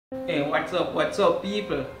Hey, what's up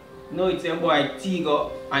people? It's your boy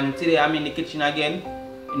Teago, and today I'm in the kitchen again.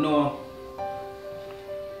 I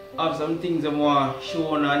have some things I want to show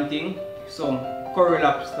on and thing. Some curry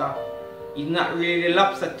lobster. It's not really the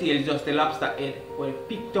lobster tail, it's just the lobster head. Well,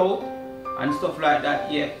 picked out and stuff like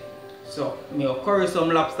that, yeah. So, I'll curry some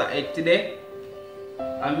lobster head today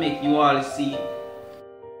and make you all see.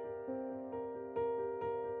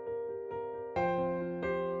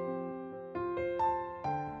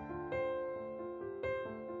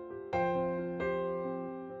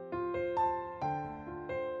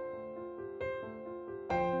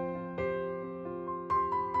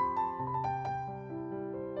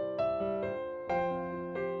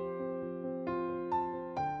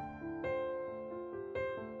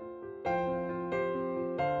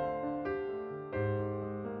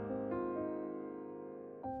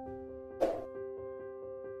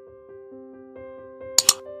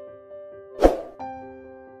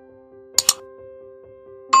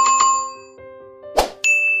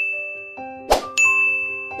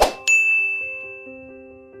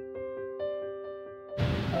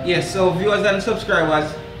 Yes, so viewers and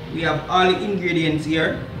subscribers, we have all the ingredients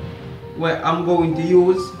here where I'm going to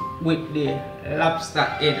use with the lobster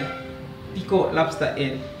head, pick out lobster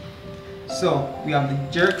head. So we have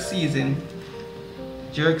the jerk season,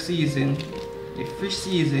 the fish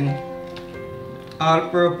season, all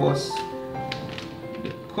purpose,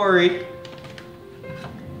 the curry,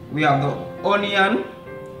 we have the onion,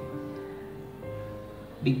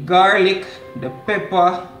 the garlic, the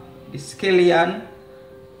pepper, the scallion,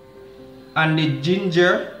 and the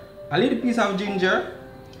ginger, a little piece of ginger,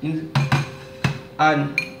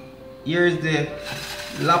 and here's the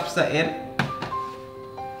lobster head.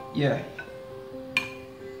 Yeah,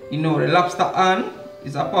 the lobster hand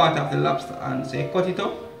is a part of the lobster hand, so you cut it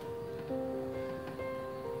up.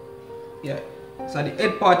 Yeah, so the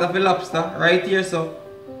head part of the lobster right here, so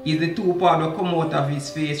is the two part that come out of his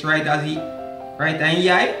face, right as he right and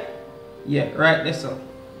eye. Yeah, right there, so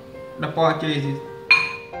the part here is it.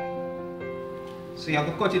 So you have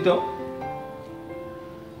to cut it up.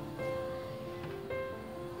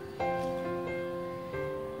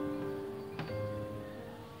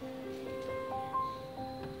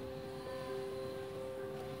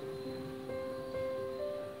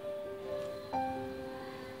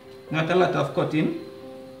 Not a lot of cutting.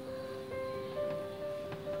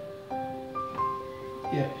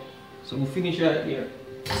 Yeah, so we finish right here.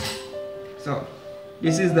 So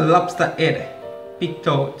this is the lobster head picked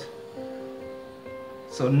out.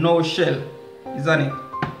 So no shell is on it.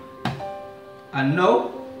 And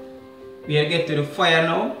now we'll get to the fire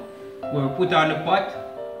now. We'll put on the pot,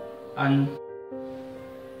 and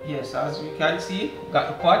yes, as you can see, got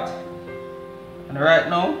the pot, and right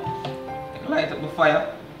now light up the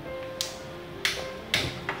fire.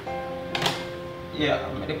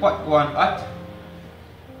 Yeah, make the pot go on hot.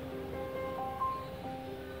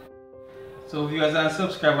 So viewers and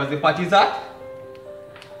subscribers, the pot is hot.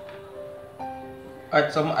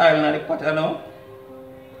 Add some oil in the pot now.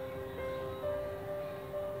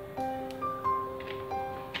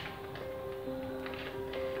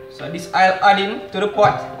 So this oil adding to the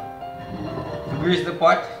pot to grease the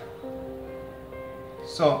pot.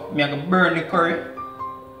 So I'm going to burn the curry.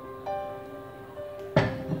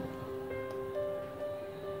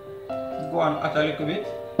 Go on hot a little bit.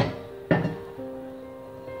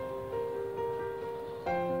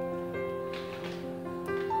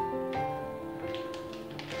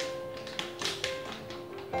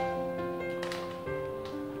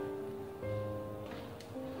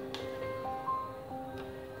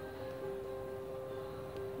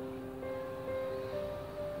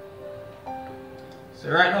 So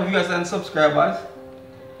right now, viewers and subscribers,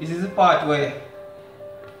 this is the part where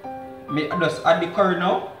I just add the curry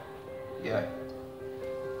now. Yeah.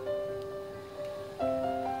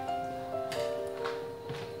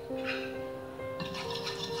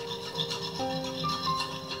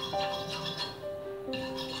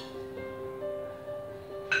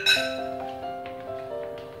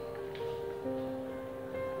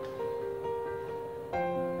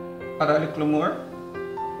 Add a little more.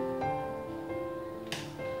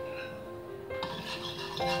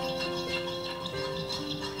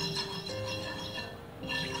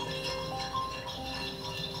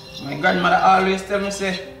 My grandmother always tell me,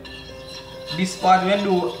 say, this part when you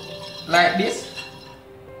do like this,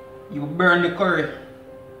 you burn the curry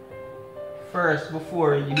first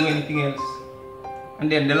before you do anything else.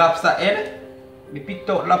 And then the lobster head, the picked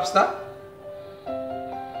out lobster,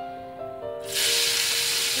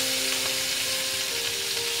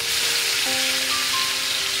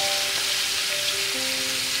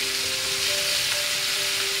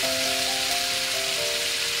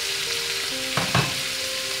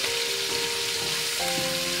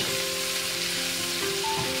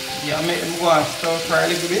 Yeah, make them go and stir fry a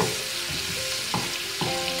little bit.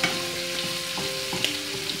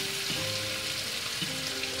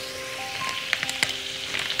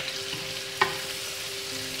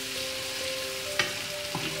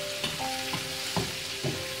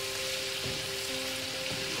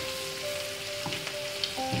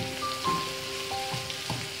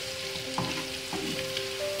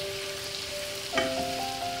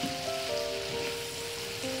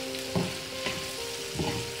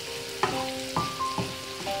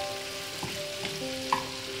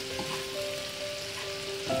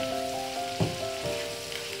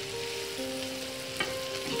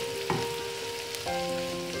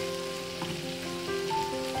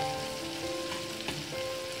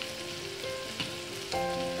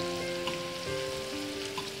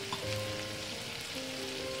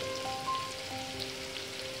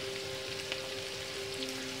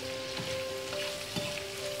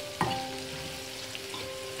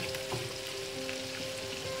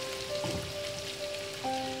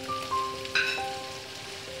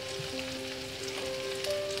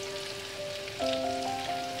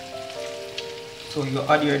 So you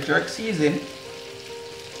add your jerk season.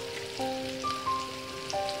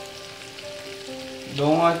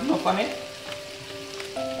 Don't want enough on it.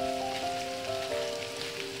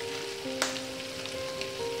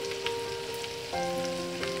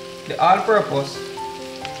 The all-purpose.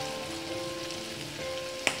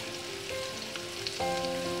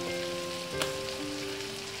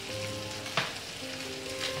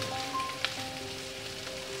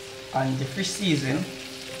 And the fish season.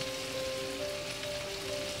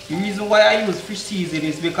 The reason why I use fish season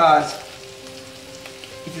is because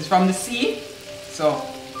it is from the sea. So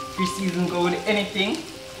fish season go with anything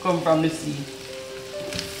come from the sea.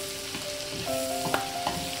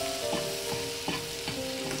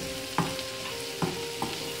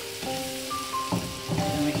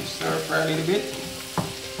 Make it stir fry a little bit.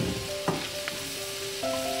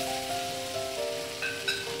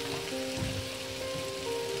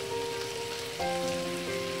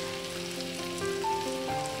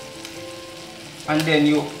 And then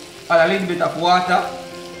you add a little bit of water.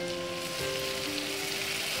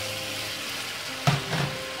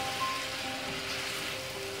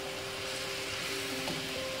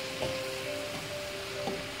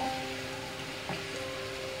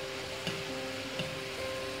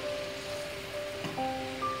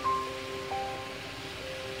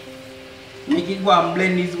 Make it go and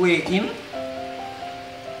blend its way in.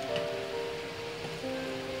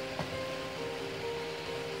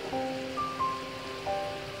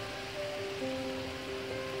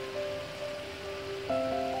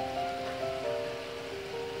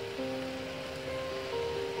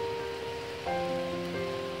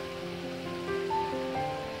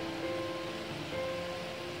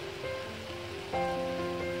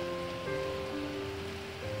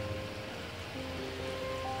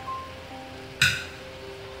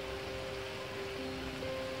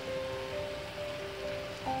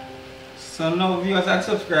 So now viewers and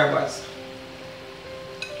subscribers,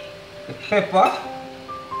 the pepper,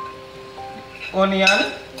 the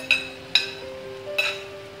onion,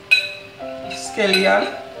 the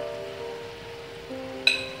scallion,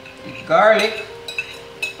 the garlic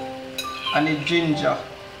and the ginger.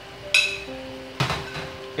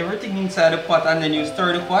 Everything inside the pot, and then you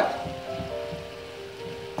stir the pot.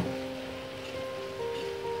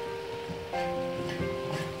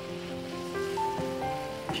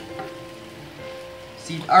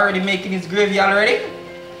 See, it already making its gravy already.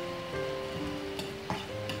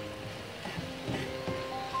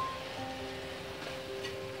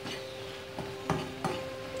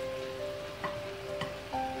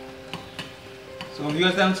 So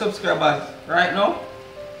viewers and subscribers, right now,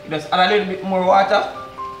 you just add a little bit more water.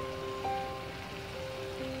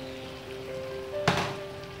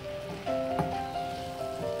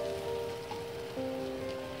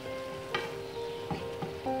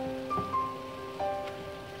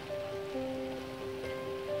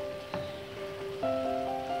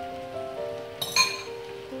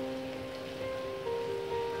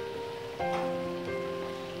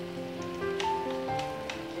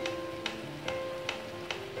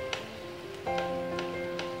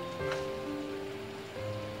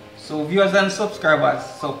 So viewers and subscribers,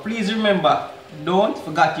 so please remember, don't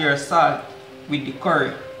forget your salt with the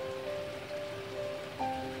curry.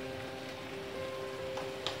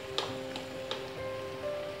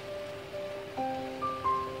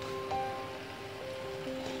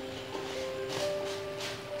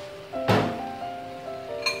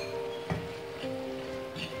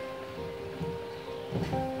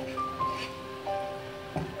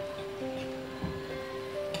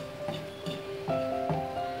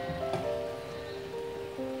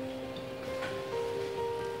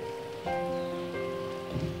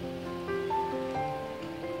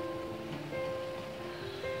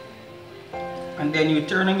 And then you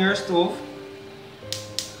turn on your stove.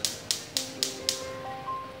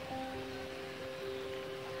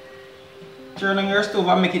 Turn on your stove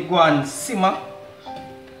and make it go and simmer.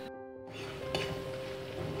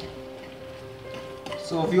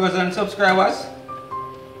 So viewers and subscribers,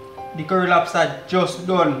 the curry lobster just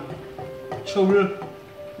done. Trouble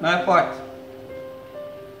my pot.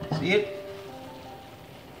 See it?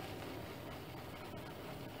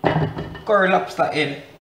 Curry lobster head.